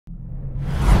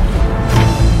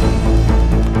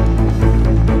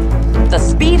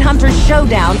Hunters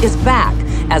Showdown is back,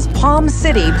 as Palm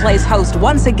City plays host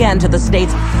once again to the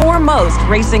state's foremost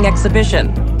racing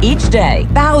exhibition. Each day,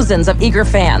 thousands of eager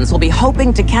fans will be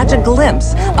hoping to catch a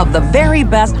glimpse of the very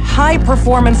best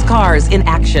high-performance cars in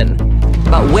action.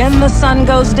 But when the sun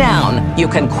goes down, you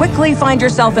can quickly find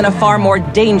yourself in a far more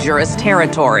dangerous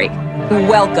territory.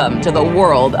 Welcome to the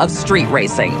world of street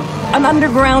racing. An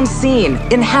underground scene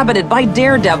inhabited by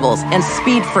daredevils and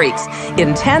speed freaks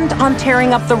intent on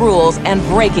tearing up the rules and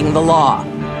breaking the law.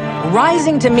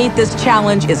 Rising to meet this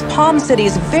challenge is Palm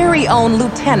City's very own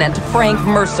Lieutenant Frank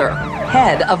Mercer,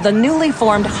 head of the newly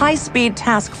formed high-speed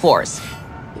task force.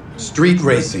 Street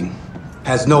racing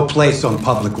has no place on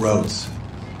public roads.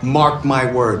 Mark my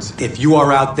words, if you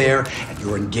are out there and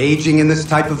you're engaging in this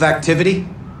type of activity,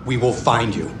 we will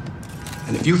find you.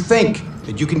 And if you think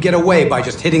that you can get away by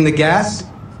just hitting the gas,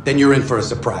 then you're in for a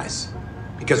surprise.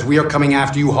 Because we are coming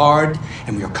after you hard,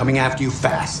 and we are coming after you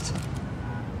fast.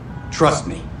 Trust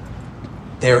me,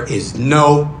 there is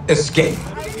no escape.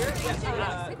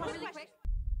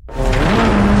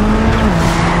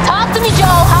 Talk to me,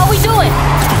 Joe. How are we doing?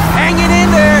 Hanging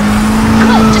in there.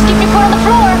 Good. Just keep your foot on the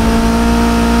floor.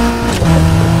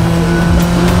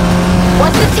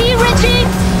 What's the tea, Richie?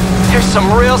 There's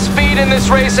some real speed in this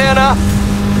race, Anna.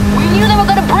 We knew they were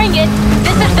gonna bring it.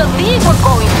 This is the lead we're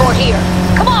going for here.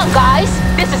 Come on, guys.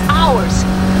 This is ours.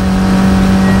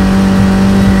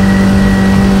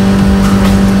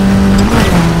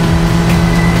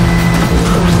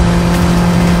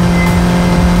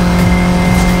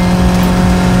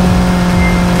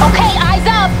 Okay, eyes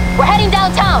up. We're heading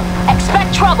downtown.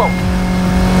 Expect trouble.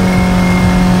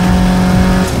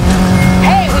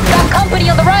 Hey, we've got company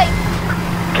on the right.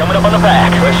 Coming up on the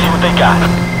back. Let's see what they got.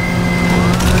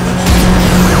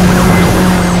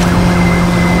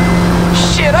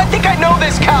 Shit, I think I know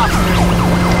this cop.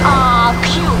 Aw,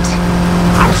 cute.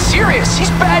 I'm serious. He's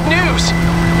bad news.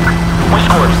 We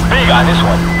scored big on this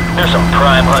one. There's some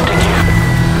prime hunting here.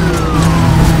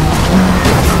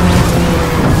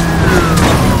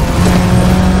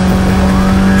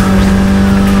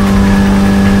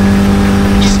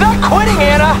 He's not quitting,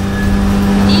 Anna.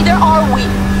 Neither are we.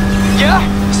 Yeah?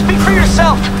 Speak for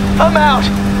yourself. I'm out.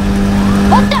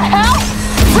 What the hell?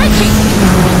 Richie!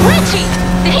 Richie!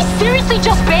 Did he seriously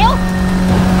just bail?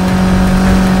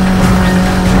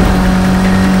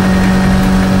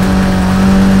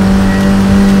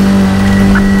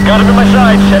 Got him in my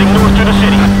sights, heading north through the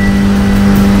city.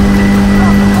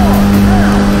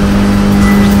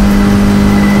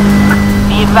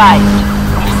 Be advised,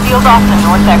 we've sealed off the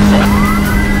north exit.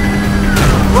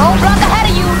 Roadblock ahead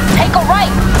of you. Take a right.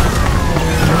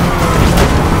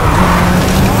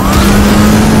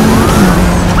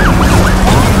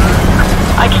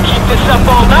 I can keep this up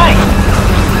all night.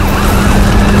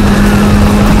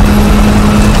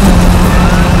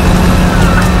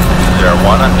 There are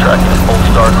one on track to Pole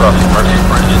Star crossing Mercy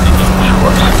Bridge into Eagle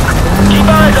Shores. Keep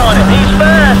eyes on him, he's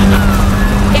fast!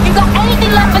 If you got anything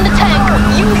left in the tank,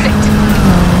 use it.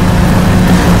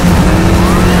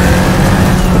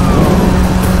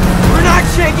 We're not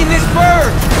shaking this bird.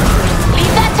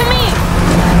 Leave that to me.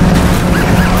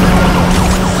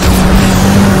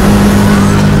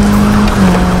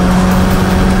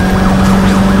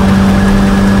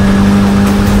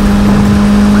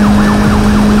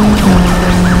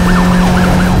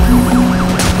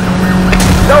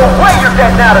 No way you're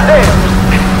getting out of this!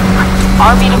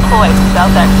 Army deployed,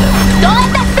 south exit. Don't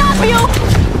let that stop you.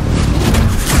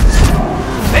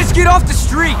 Let's get off the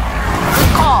street.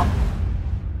 Good call.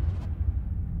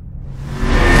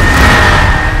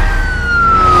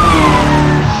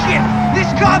 Shit!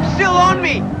 This cop's still on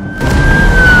me!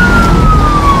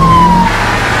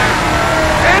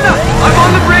 Anna! I'm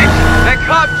on the bridge! That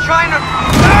cop's trying to...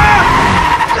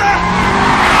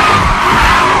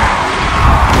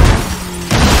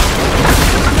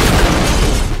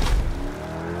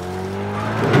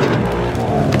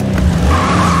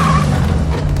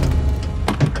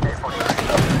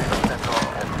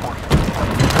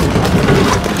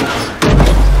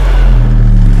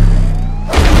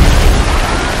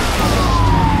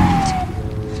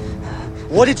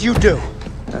 What did you do?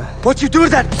 What'd you do to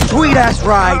that sweet-ass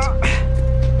ride?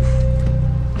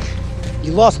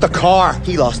 You lost the car.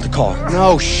 He lost the car.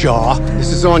 No, Shaw. This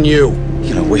is on you.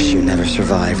 You know, wish you never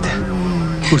survived.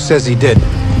 Who says he did?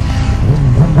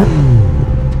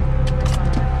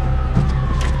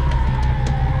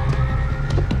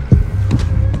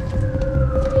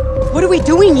 What are we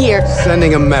doing here?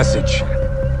 Sending a message.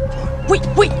 Wait,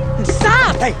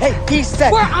 stop! Hey, he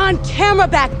said... We're on camera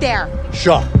back there.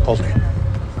 Shaw, hold it.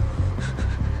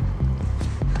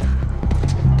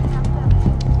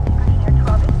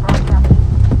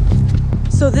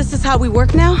 So this this is how we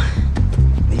work now?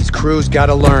 These crews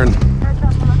gotta learn.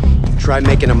 You try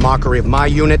making a mockery of my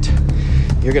unit,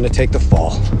 you're gonna take the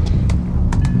fall.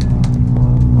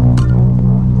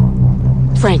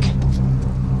 Frank,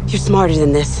 you're smarter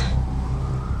than this.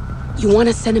 You want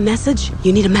to send a message?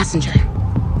 You need a messenger.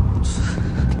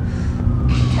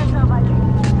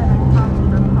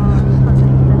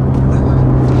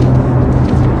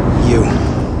 You,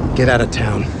 get out of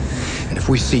town. And if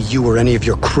we see you or any of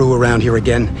your crew around here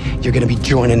again, you're gonna be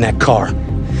joining that car.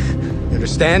 You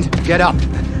understand? Get up.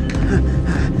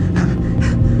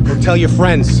 Go tell your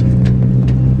friends.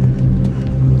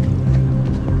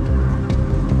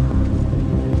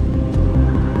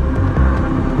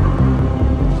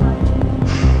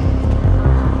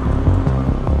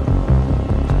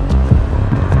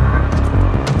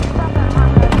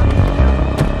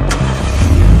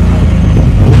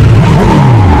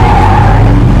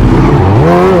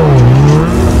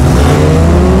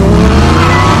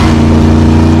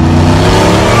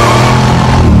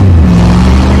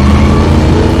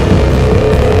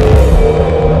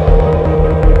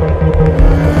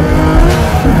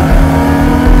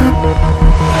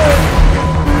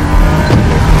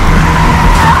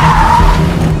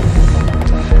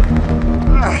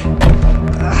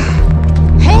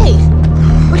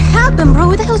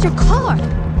 Your car.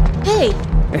 Hey.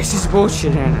 This is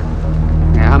bullshit, Anna.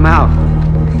 Yeah, I'm out.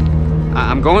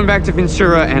 I'm going back to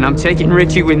Ventura, and I'm taking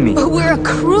Richie with me. But we're a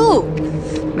crew.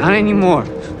 Not anymore.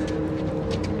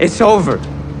 It's over.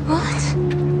 What?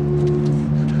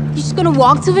 You just gonna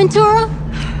walk to Ventura?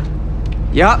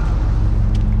 Yup.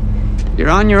 You're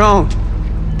on your own.